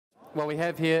What we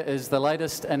have here is the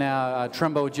latest in our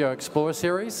Trimble Geo Explorer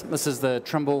series. This is the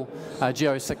Trimble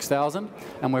Geo 6000,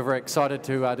 and we're very excited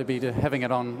to be having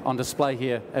it on display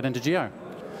here at Intergeo.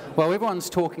 Well, everyone's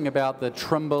talking about the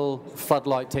Trimble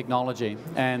Floodlight technology,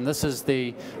 and this is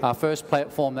the first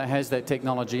platform that has that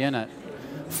technology in it.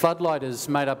 Floodlight is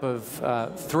made up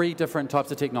of 3 different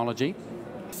types of technology.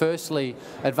 Firstly,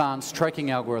 advanced tracking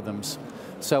algorithms.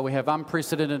 So we have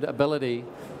unprecedented ability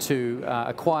to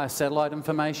acquire satellite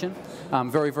information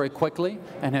very, very quickly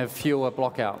and have fewer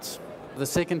blockouts. The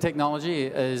second technology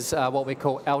is what we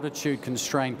call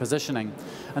altitude-constrained positioning,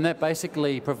 and that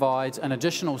basically provides an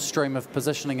additional stream of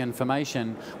positioning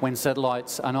information when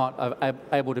satellites are not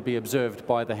able to be observed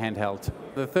by the handheld.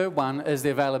 The third one is the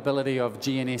availability of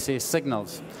GNSS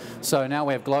signals. So now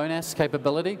we have GLONASS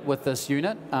capability with this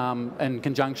unit in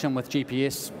conjunction with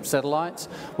GPS satellites,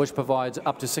 which provides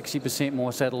up to 60%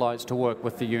 more satellites to work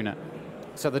with the unit.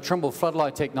 So the Trimble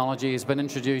Floodlight technology has been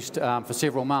introduced for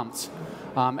several months.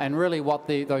 And really what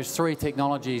those 3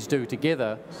 technologies do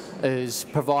together is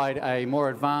provide a more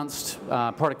advanced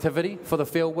productivity for the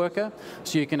field worker,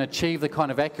 so you can achieve the kind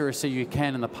of accuracy you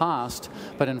can in the past,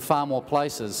 but in far more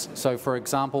places. So for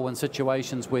example, in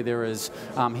situations where there is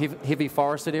heavy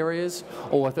forested areas,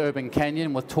 or with urban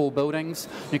canyon with tall buildings,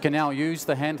 you can now use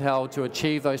the handheld to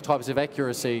achieve those types of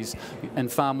accuracies in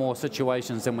far more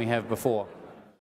situations than we have before.